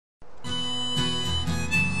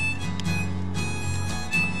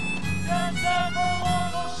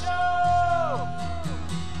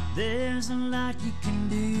There's a lot you can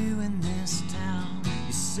do in this town.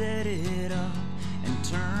 You set it up and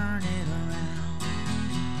turn it around.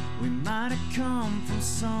 We might have come from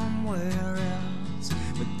somewhere else,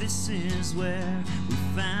 but this is where we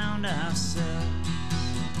found ourselves.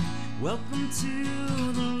 Welcome to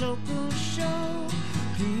the local show.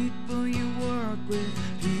 People you work with,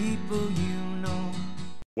 people you know.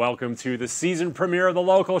 Welcome to the season premiere of The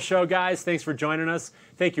Local Show, guys. Thanks for joining us.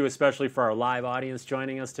 Thank you especially for our live audience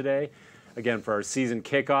joining us today, again, for our season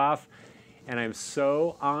kickoff. And I'm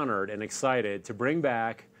so honored and excited to bring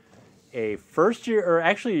back a first year, or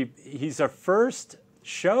actually, he's our first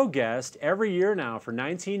show guest every year now for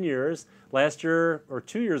 19 years. Last year, or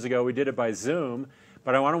 2 years ago, we did it by Zoom.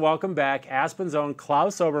 But I want to welcome back Aspen's own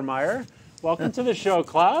Klaus Obermeyer. Welcome to the show,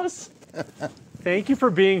 Klaus. Thank you for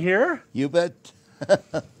being here. You bet.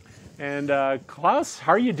 And Klaus,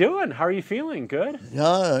 how are you doing? How are you feeling? Good?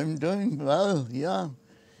 Yeah, I'm doing well, yeah.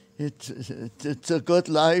 It's a good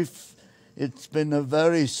life. It's been a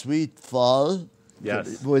very sweet fall.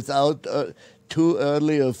 Yes. Without too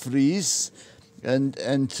early a freeze.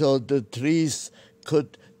 And so the trees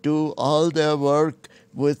could do all their work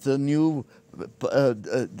with the new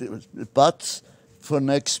buds for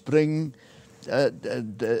next spring. They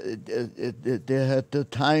had the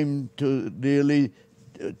time to really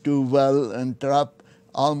do well and drop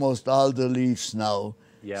almost all the leaves now.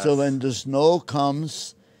 Yes. So when the snow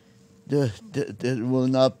comes, they will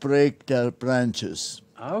not break their branches.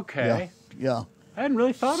 Okay. Yeah. I hadn't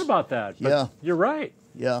really thought about that, but Yeah. you're right.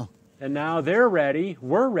 Yeah. And now they're ready.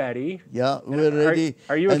 We're ready. Yeah, we're ready.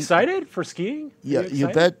 Are you excited for skiing? Yeah, you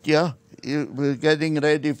bet, yeah. We're getting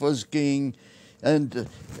ready for skiing. And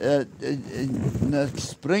next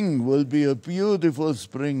spring will be a beautiful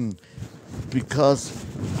spring because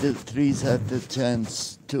the trees had the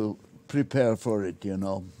chance to prepare for it, you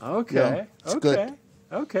know. Okay. Yeah, it's good.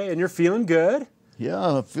 Okay. And you're feeling good?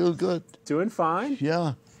 Yeah, I feel good. Doing fine?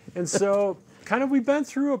 Yeah. And so, kind of, we've been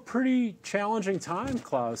through a pretty challenging time,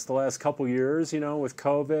 Klaus, the last couple years, you know, with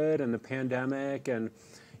COVID and the pandemic, and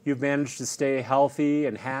you've managed to stay healthy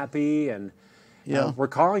and happy. And Yeah. we're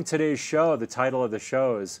calling today's show, the title of the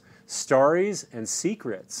show is Stories and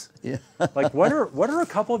Secrets. Yeah. Like, what are a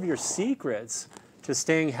couple of your secrets to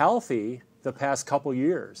staying healthy the past couple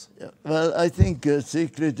years? Well, I think a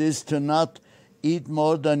secret is to not eat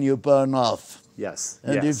more than you burn off. Yes.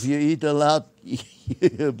 And yes. if you eat a lot,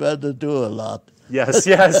 you better do a lot. Yes.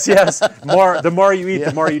 The more you eat,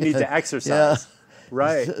 the more you need to exercise. Yeah.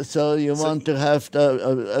 Right. So you want to have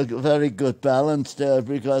a very good balance there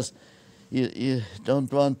because you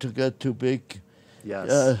don't want to get too big.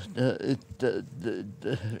 Yes.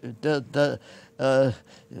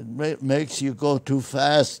 It makes you go too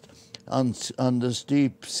fast on the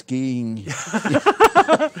steep skiing.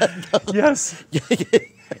 Yes.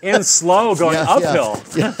 And slow going uphill.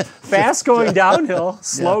 Yeah. Fast going downhill,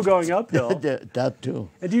 slow going uphill. That too.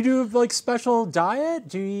 And do you do like special diet?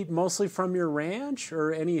 Do you eat mostly from your ranch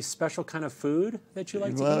or any special kind of food that you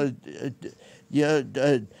like to eat? We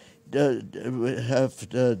have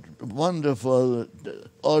the wonderful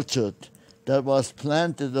orchard that was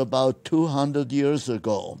planted about 200 years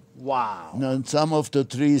ago. Wow. And some of the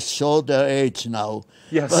trees show their age now.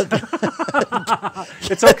 Yes.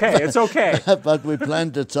 It's okay. It's okay. But we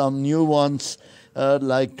planted some new ones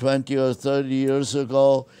like 20 or 30 years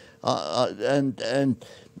ago, and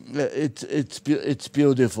it's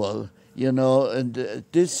beautiful, you know. And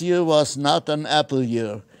this year was not an apple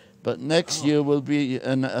year, but next year will be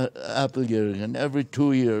an apple year again, every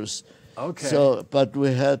 2 years. Okay. So, but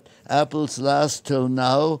we had apples last till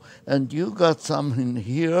now, and you got some in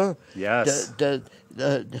here. Yes.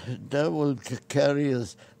 That will carry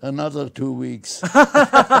us another 2 weeks.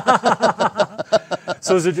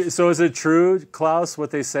 So is it true, Klaus,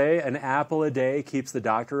 what they say? An apple a day keeps the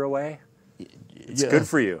doctor away? It's good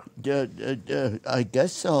for you. I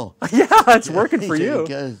guess so. Yeah, it's working for you.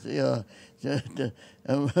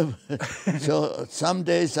 So some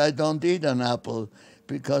days I don't eat an apple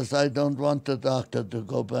because I don't want the doctor to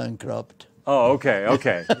go bankrupt. Oh,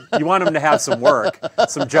 okay. You want him to have some work,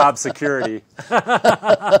 some job security.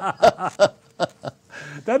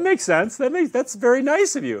 That makes sense. That's very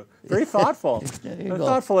nice of you. Very thoughtful.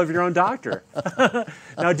 Thoughtful of your own doctor.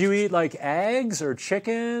 Now, do you eat like eggs or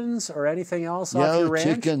chickens or anything else off your ranch?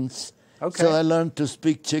 Chickens. Okay. So I learned to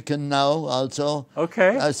speak chicken now also.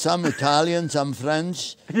 Okay. Some Italian, some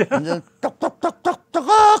French. Yeah. And then,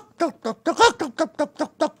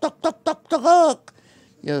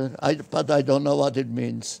 but I don't know what it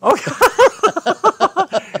means. Okay.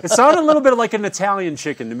 It sounded a little bit like an Italian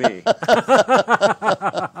chicken to me.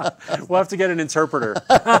 We'll have to get an interpreter.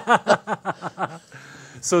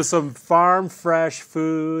 So some farm fresh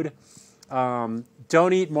food.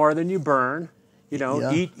 Don't eat more than you burn. You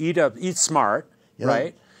know, eat smart,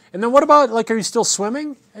 right? And then what about, like, are you still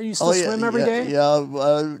swimming? Are you still swim every day? Yeah,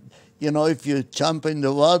 well, you know, if you jump in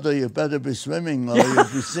the water, you better be swimming or you'll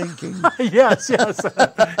be sinking. Yes.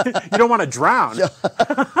 You don't want to drown.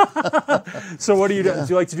 So what do you do? Do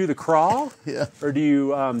you like to do the crawl? Yeah. Or do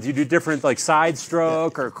you do different, like, side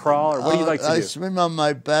stroke or crawl? Or what do you like to do? I swim on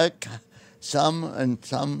my back, some on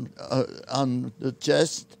the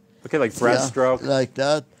chest. Okay, like breaststroke. Like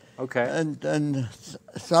that. Okay. And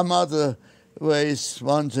some other ways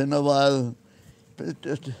once in a while.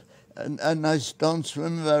 And I don't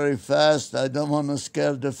swim very fast. I don't want to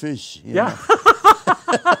scare the fish. You know?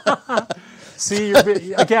 See,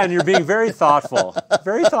 you're being very thoughtful.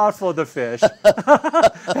 Very thoughtful of the fish.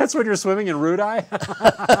 That's when you're swimming in Rudai?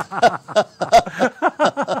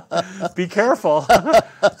 Be careful.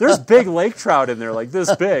 There's big lake trout in there, like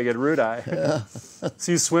this big at Rudai. Yeah.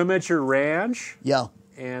 So you swim at your ranch? Yeah.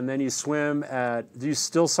 And then you swim do you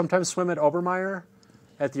still sometimes swim at Obermeyer?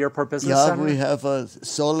 At the Airport Business Center? Yeah, we have a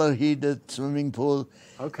solar-heated swimming pool,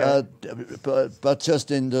 okay. But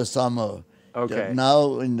just in the summer. Okay.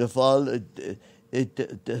 Now in the fall,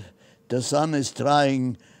 the sun is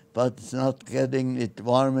trying, but it's not getting it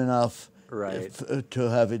warm enough to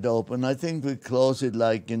have it open. I think we close it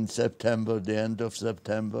like in September, the end of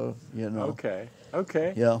September, you know.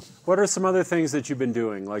 Okay. Yeah. What are some other things that you've been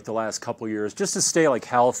doing, like the last couple of years, just to stay like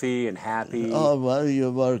healthy and happy? Oh, well,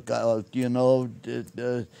 you work out, you know,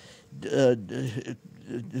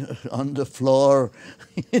 on the floor.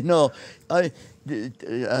 You know, I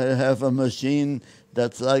have a machine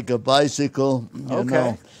that's like a bicycle, you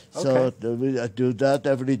know. So I do that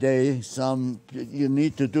every day. You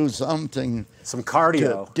need to do something. Some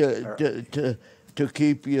cardio. To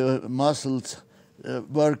keep your muscles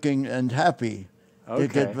working and happy. Okay. You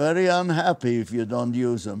get very unhappy if you don't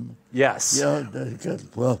use them. Yes. Yeah,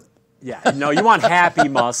 Yeah, no, you want happy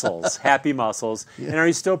muscles. Happy muscles. Yeah. And are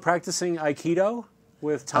you still practicing Aikido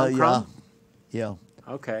with Tom Crum? Yeah.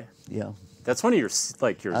 Okay. Yeah. That's one of your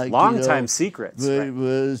longtime secrets.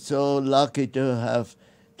 We're so lucky to have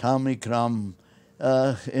Tommy Crum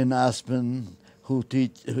in Aspen,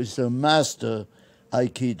 who's a master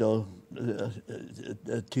Aikido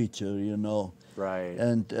teacher, you know. Right.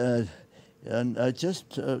 And I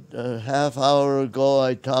just a half hour ago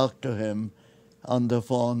I talked to him on the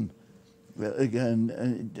phone again,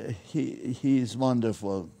 and he's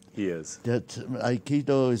wonderful. He is. That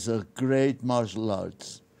Aikido is a great martial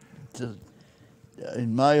arts.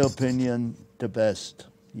 In my opinion, the best,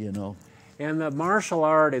 you know. And the martial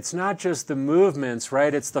art, it's not just the movements,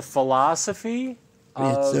 right? It's the philosophy.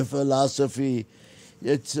 It's the philosophy.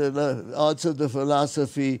 It's also the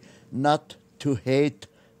philosophy not to hate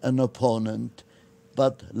an opponent,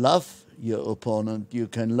 but love your opponent. You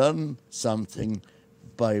can learn something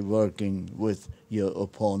by working with your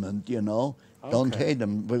opponent, you know. Okay. Don't hate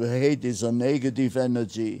them. But hate is a negative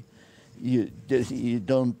energy. You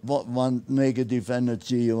don't want negative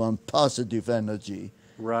energy, you want positive energy.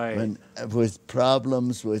 Right. When with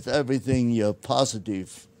problems, with everything, you're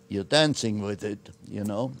positive. You're dancing with it, you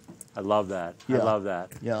know. I love that. Yeah. I love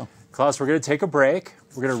that. Yeah. Klaus, we're going to take a break.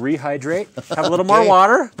 We're going to rehydrate, have a little more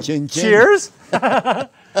water. Chin, chin. Cheers.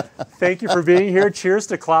 Thank you for being here. Cheers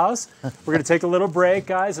to Klaus. We're going to take a little break,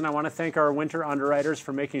 guys, and I want to thank our winter underwriters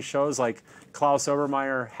for making shows like Klaus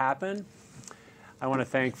Obermeyer happen. I want to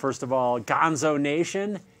thank, first of all, Gonzo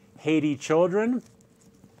Nation, Haiti Children.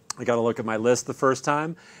 I got to look at my list the first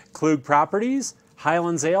time. Klug Properties,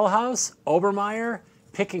 Highlands Ale House, Obermeyer,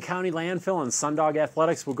 Picken County Landfill, and Sundog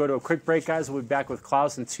Athletics. We'll go to a quick break, guys. We'll be back with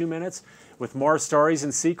Klaus in 2 minutes with more stories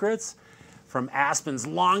and secrets from Aspen's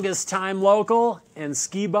longest time local and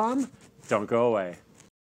ski bum. Don't go away.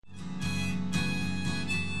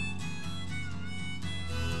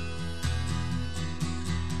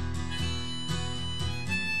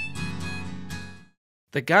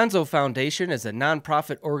 The Gonzo Foundation is a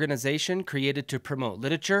nonprofit organization created to promote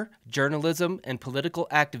literature, journalism, and political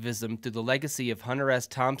activism through the legacy of Hunter S.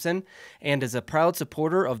 Thompson, and is a proud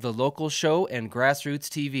supporter of the local show and GrassRoots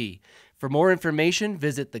TV. For more information,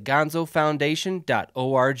 visit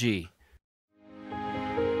thegonzofoundation.org.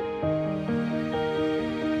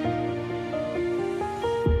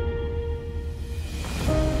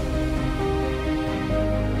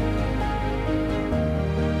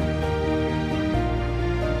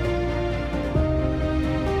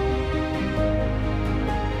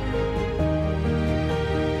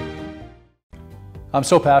 I'm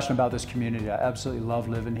so passionate about this community. I absolutely love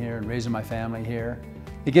living here and raising my family here.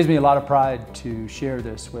 It gives me a lot of pride to share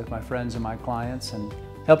this with my friends and my clients and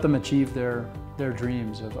help them achieve their their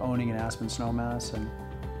dreams of owning an Aspen snowmass and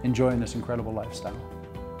enjoying this incredible lifestyle.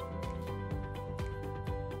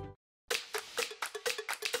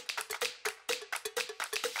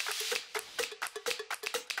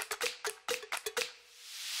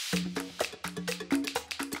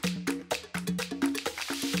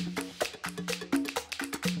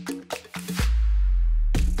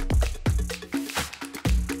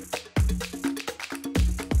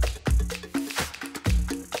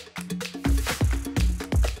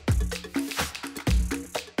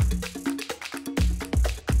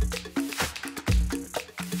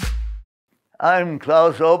 I'm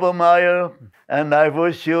Klaus Obermeyer, and I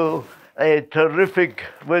wish you a terrific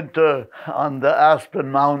winter on the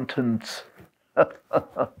Aspen Mountains.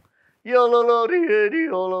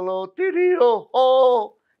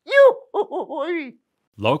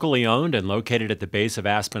 Locally owned and located at the base of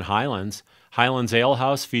Aspen Highlands, Highlands Ale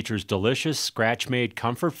House features delicious scratch-made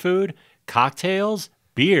comfort food, cocktails,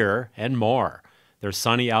 beer, and more. Their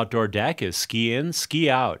sunny outdoor deck is ski in,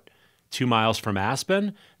 ski out. 2 miles from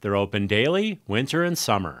Aspen, they're open daily, winter and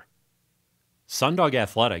summer. Sundog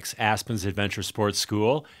Athletics, Aspen's adventure sports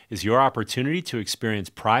school, is your opportunity to experience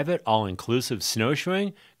private, all-inclusive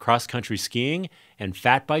snowshoeing, cross-country skiing, and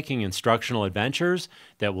fat biking instructional adventures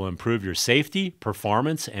that will improve your safety,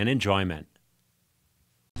 performance, and enjoyment.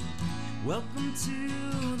 Welcome to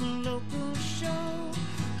the local show.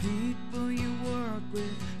 People you work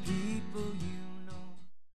with, people you know.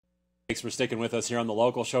 Thanks for sticking with us here on the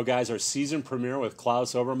local show, guys. Our season premiere with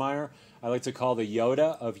Klaus Obermeyer, I like to call the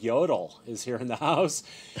Yoda of Yodel, is here in the house.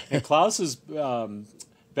 And Klaus has been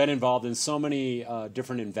involved in so many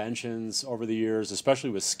different inventions over the years, especially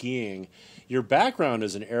with skiing. Your background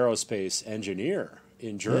is an aerospace engineer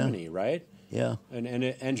in Germany, right? Yeah. An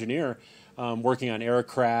engineer working on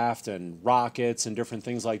aircraft and rockets and different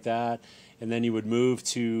things like that. And then you would move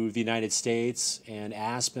to the United States and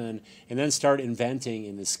Aspen and then start inventing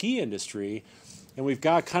in the ski industry. And we've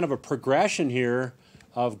got kind of a progression here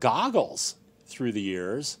of goggles through the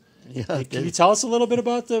years. Yeah, Can you tell us a little bit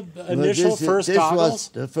about the initial first this goggles? Was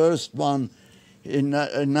the first one in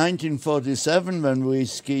 1947 when we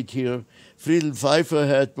skied here. Friedel Pfeiffer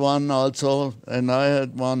had one also, and I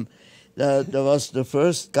had one. There was the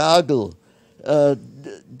first goggle that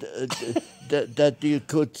you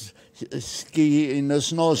could ski in a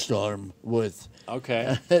snowstorm with.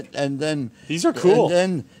 Okay. And then These are cool.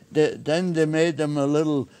 And then they made them a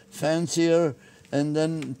little fancier, and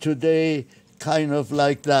then today kind of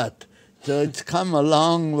like that. So it's come a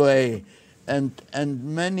long way, and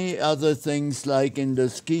many other things like in the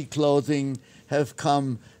ski clothing have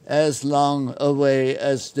come as long a way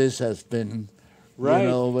as this has been. Right. You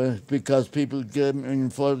know, because people in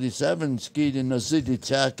 47 skied in a city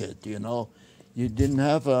jacket, you know. You didn't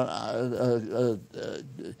have a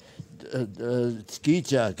ski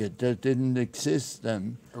jacket. That didn't exist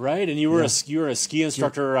then. Right, and you were a ski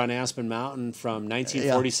instructor on Aspen Mountain from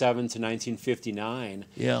 1947 to 1959.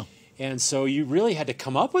 Yeah. And so you really had to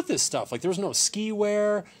come up with this stuff. Like there was no ski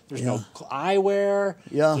wear, there's no eyewear.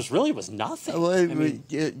 Yeah. There really was nothing. Well,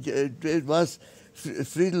 it was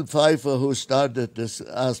Friedel Pfeiffer who started this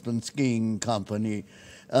Aspen skiing company.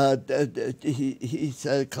 He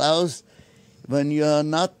said, Klaus, when you are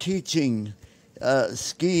not teaching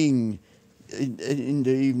skiing in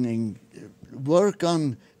the evening, work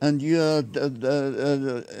on, and you're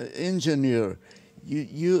the engineer,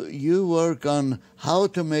 you work on how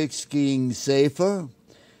to make skiing safer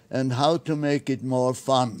and how to make it more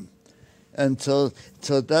fun. And so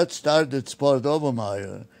that started Sport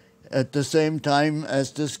Obermeyer at the same time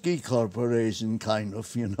as the Ski Corporation, kind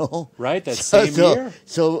of, you know. Right, that same year.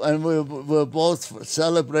 So, and we're both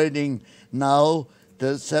celebrating now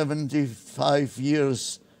the 75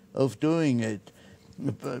 years of doing it.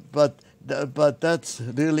 But that's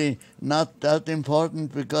really not that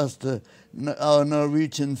important because our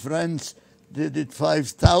Norwegian friends did it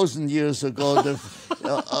 5,000 years ago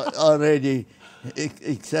already,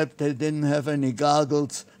 except they didn't have any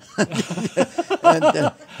goggles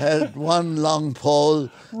and had one long pole,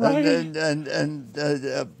 right.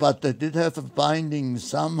 But they did have a binding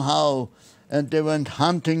somehow, and they went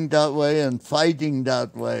hunting that way and fighting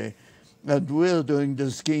that way. And we're doing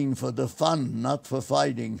the skiing for the fun, not for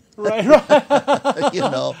fighting. Right. You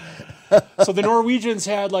know. So the Norwegians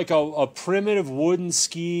had like a primitive wooden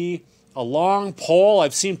ski, a long pole.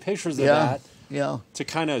 I've seen pictures of that. Yeah. To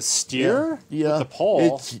kind of steer with the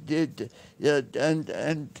pole.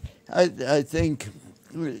 And I think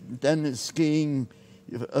then skiing,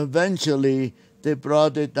 eventually they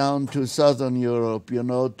brought it down to southern Europe, you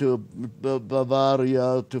know, to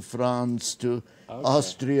Bavaria, to France, to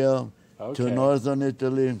Austria, to northern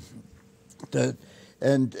Italy. that,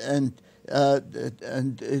 and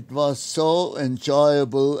it was so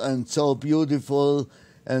enjoyable and so beautiful,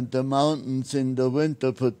 and the mountains in the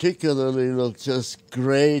winter particularly look just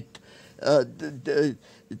great.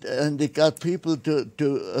 And it got people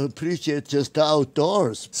to appreciate just the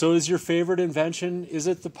outdoors. So is your favorite invention, is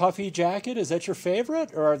it the puffy jacket? Is that your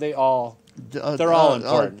favorite, or are they all? They're all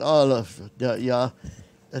important. All of it, yeah.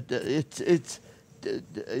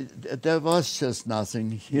 There was just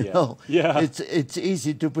nothing, you know. Yeah. It's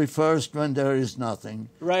easy to be first when there is nothing.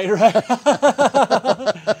 Right.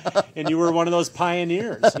 And you were one of those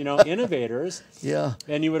pioneers, you know, innovators. Yeah.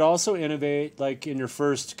 And you would also innovate, like in your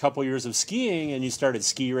first couple years of skiing, and you started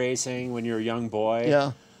ski racing when you were a young boy.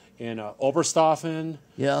 Yeah. In Obersthofen.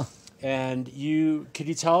 Yeah. And could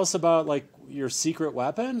you tell us about like your secret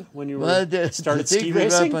weapon when you started the ski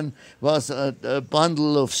racing? secret weapon was a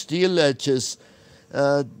bundle of steel edges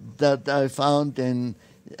that I found in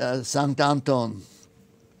St. Anton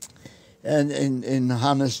and in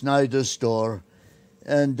Hannes Schneider's store.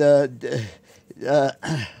 And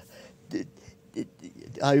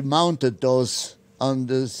I mounted those on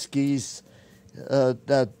the skis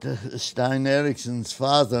that Stein Eriksson's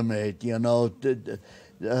father made, you know,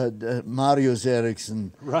 Marius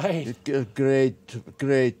Eriksson. Right.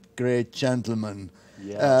 Great gentleman.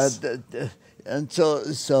 Yes. And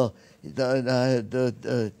so I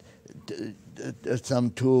had some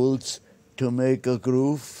tools to make a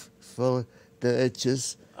groove for the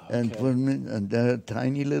edges. Okay. And there are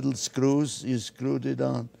tiny little screws, you screwed it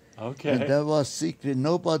on. Okay. And that was secret.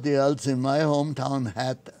 Nobody else in my hometown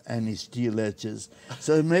had any steel edges.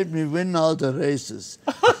 So it made me win all the races.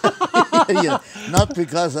 Yeah, not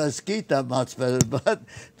because I skied that much better,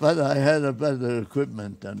 but I had a better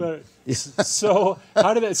equipment. So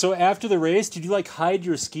how did that? So after the race, did you like hide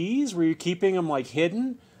your skis? Were you keeping them like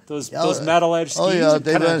hidden? Those metal edge skis? Oh yeah,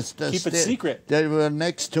 they were keep it secret. They were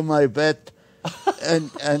next to my bed,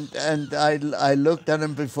 and I looked at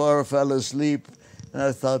them before I fell asleep, and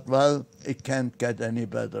I thought, well, it can't get any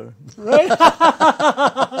better. Right. Well,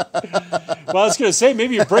 I was going to say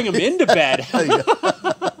maybe you bring them into bed.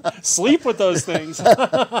 Sleep with those things. Wow,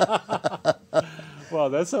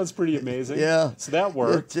 that sounds pretty amazing. Yeah. So that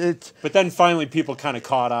worked. But then finally people kind of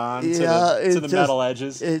caught on to the metal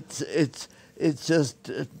edges. It's just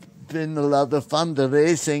been a lot of fun, the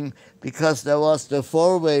racing, because there was the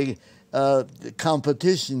four-way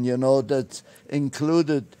competition, you know, that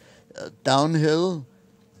included downhill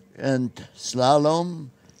and slalom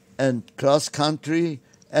and cross-country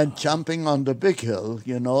and jumping on the big hill,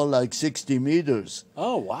 you know, like 60 meters.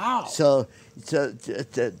 Oh, wow. So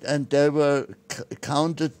and they were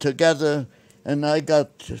counted together, and I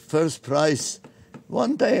got first prize.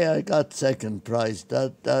 One day I got second prize.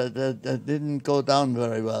 That didn't go down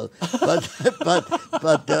very well. But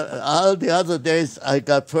all the other days I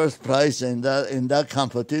got first prize in that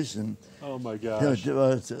competition. Oh, my gosh. It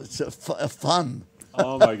was fun.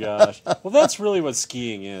 Oh my gosh! Well, that's really what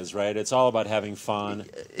skiing is, right? It's all about having fun.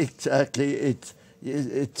 Exactly.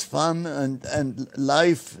 It's fun, and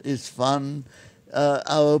life is fun.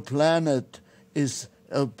 Our planet is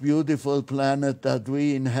a beautiful planet that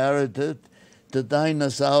we inherited. The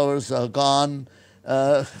dinosaurs are gone.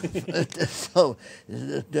 So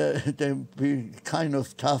they'd be kind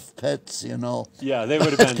of tough pets, you know. Yeah, they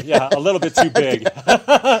would have been, a little bit too big.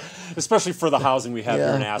 Especially for the housing we have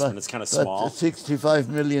here in Aspen. It's kind of small. 65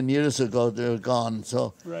 million years ago, they're gone.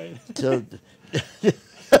 So, right. So,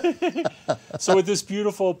 so with this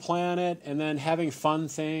beautiful planet and then having fun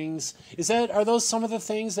things, are those some of the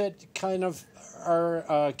things that kind of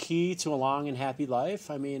are key to a long and happy life?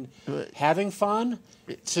 I mean, having fun,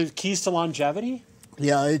 keys to longevity?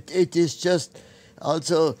 Yeah, it is just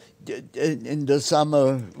also in the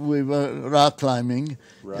summer we were rock climbing,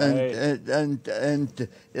 right. and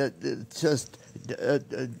just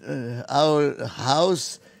our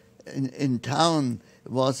house in town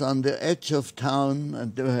was on the edge of town,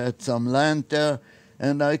 and we had some land there,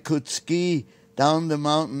 and I could ski down the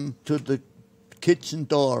mountain to the kitchen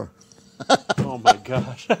door. Oh my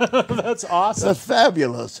gosh, that's awesome! That's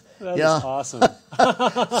fabulous. That is awesome.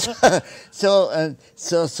 So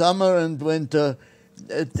summer and winter,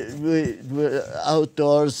 we were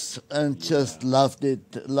outdoors and just loved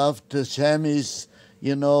it. Loved the chamois,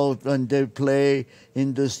 you know, when they play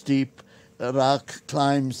in the steep rock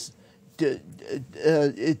climbs.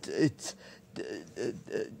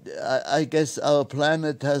 I guess our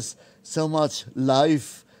planet has so much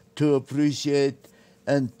life to appreciate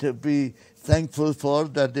and to be thankful for,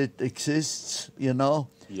 that it exists, you know.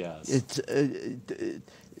 Yes.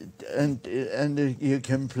 And you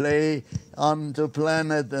can play on the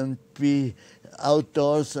planet and be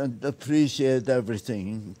outdoors and appreciate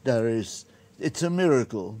everything there is. It's a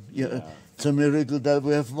miracle. Yeah. It's a miracle that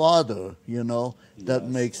we have water, that Yes.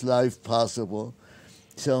 makes life possible.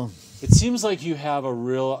 So It seems like you have a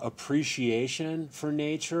real appreciation for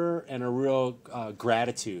nature and a real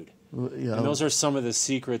gratitude. And those are some of the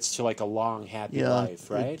secrets to like a long, happy life,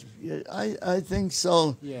 right? I think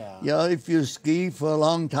so. Yeah. Yeah, if you ski for a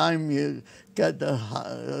long time, you get a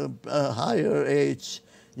higher age.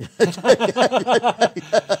 The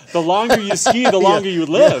longer you ski, the longer you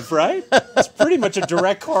live, right? It's pretty much a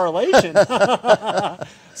direct correlation.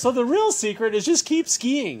 So the real secret is just keep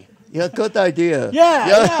skiing. Yeah, good idea.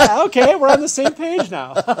 Yeah, okay, we're on the same page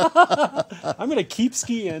now. I'm going to keep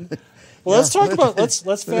skiing. Well, let's talk about,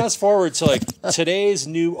 let's fast forward to like today's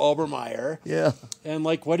new Obermeyer. Yeah. And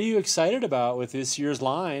like, what are you excited about with this year's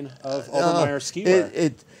line of Obermeyer ski wear?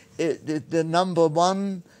 The number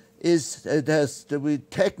one is it has to be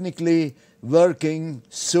technically working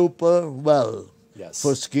super well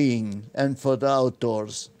for skiing and for the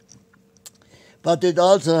outdoors. But it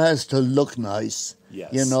also has to look nice,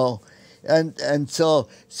 and so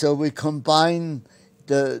we combine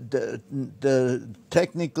the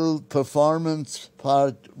technical performance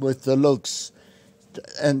part with the looks,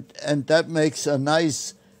 and that makes a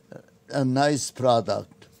nice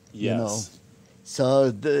product. Yes. So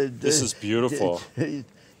this is beautiful.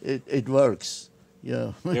 It works.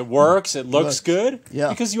 Yeah. It works. It looks good. Yeah.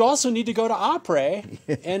 Because you also need to go to après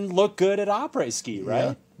and look good at après ski,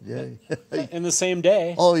 right? Yeah. In the same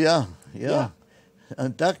day. Oh yeah.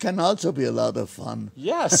 And that can also be a lot of fun.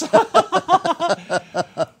 Yes.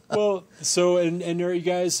 Well, so and are you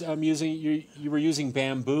guys you were using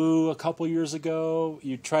bamboo a couple years ago?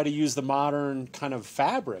 You try to use the modern kind of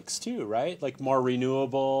fabrics too, right? Like more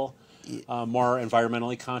renewable, more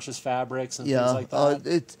environmentally conscious fabrics and things like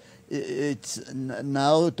that. It's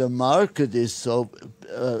now the market is so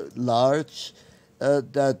large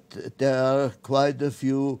that there are quite a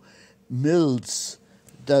few mills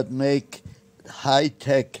that make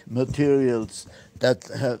high-tech materials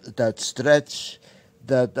that stretch,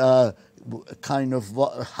 that are kind of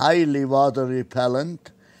highly water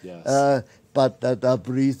repellent, but that are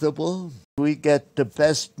breathable. We get the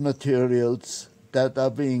best materials that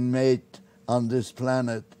are being made on this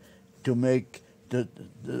planet to make the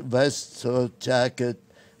vest or jacket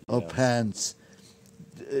or pants.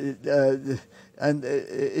 And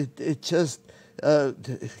it just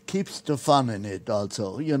keeps the fun in it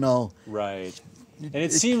also, Right. And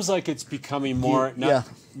it seems like it's becoming more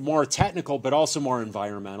more technical, but also more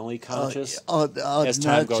environmentally conscious as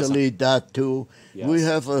time goes on. Naturally, that too. Yes. We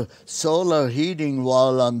have a solar heating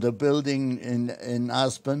wall on the building in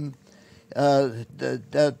Aspen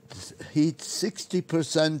that heats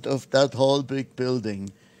 60% of that whole big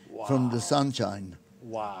building from the sunshine.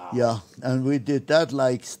 Wow. Yeah, and we did that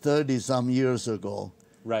like 30-some years ago.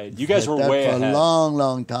 Right. You guys were that way for ahead. a long,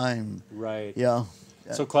 long time. Right. Yeah.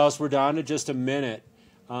 So, Klaus, we're down to just a minute.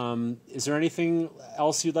 Is there anything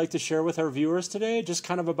else you'd like to share with our viewers today? Just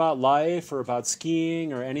kind of about life or about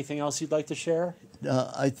skiing or anything else you'd like to share?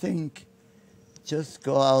 I think just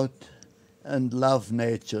go out and love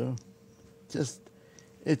nature.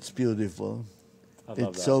 It's beautiful. I love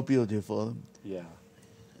It's that. so beautiful. Yeah.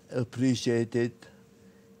 Appreciate it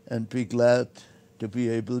and be glad to be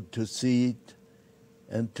able to see it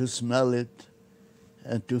and to smell it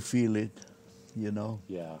and to feel it, Yeah.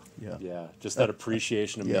 Just that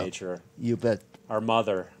appreciation of nature. You bet. Our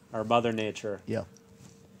mother nature. Yeah.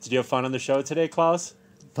 Did you have fun on the show today, Klaus?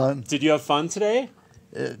 Fun? Did you have fun today?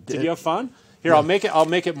 Did you have fun? Here, I'll make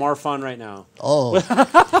it more fun right now. Oh.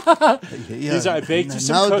 Yeah. I baked you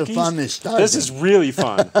some now cookies. The fun is started. This is really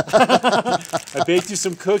fun. I baked you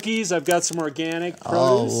some cookies. I've got some organic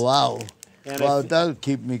produce. Oh, wow. And That'll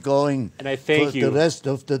keep me going and I thank for you. the rest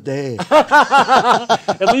of the day.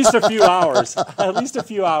 At least a few hours. At least a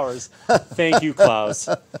few hours. Thank you, Klaus.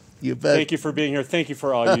 You bet. Thank you for being here. Thank you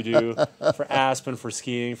for all you do for Aspen, for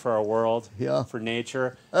skiing, for our world, for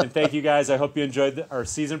nature. And thank you guys. I hope you enjoyed our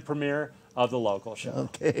season premiere of The Local Show.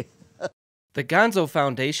 Okay. The Gonzo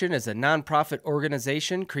Foundation is a nonprofit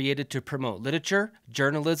organization created to promote literature,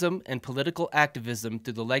 journalism, and political activism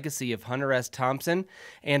through the legacy of Hunter S. Thompson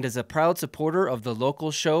and is a proud supporter of The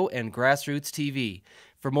Local Show and GrassRoots TV.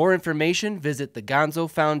 For more information, visit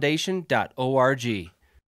thegonzofoundation.org.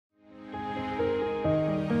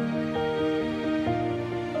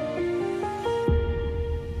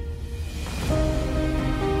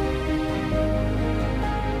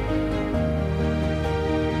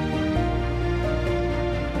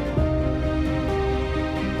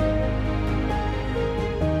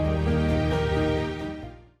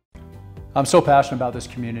 I'm so passionate about this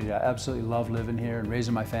community. I absolutely love living here and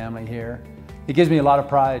raising my family here. It gives me a lot of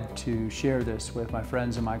pride to share this with my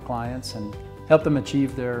friends and my clients and help them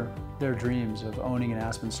achieve their dreams of owning an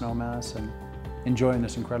Aspen snowmass and enjoying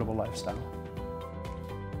this incredible lifestyle.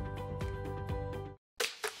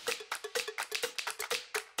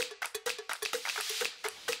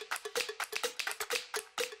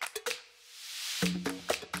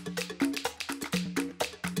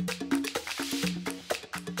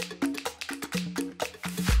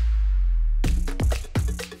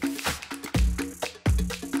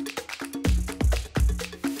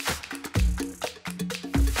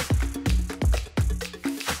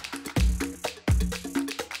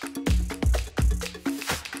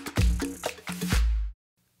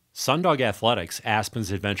 Sundog Athletics,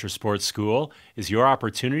 Aspen's Adventure Sports School, is your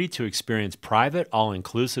opportunity to experience private,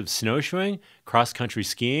 all-inclusive snowshoeing, cross-country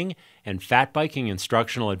skiing, and fat biking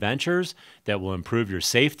instructional adventures that will improve your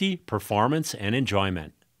safety, performance, and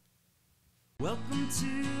enjoyment. Welcome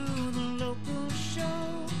to the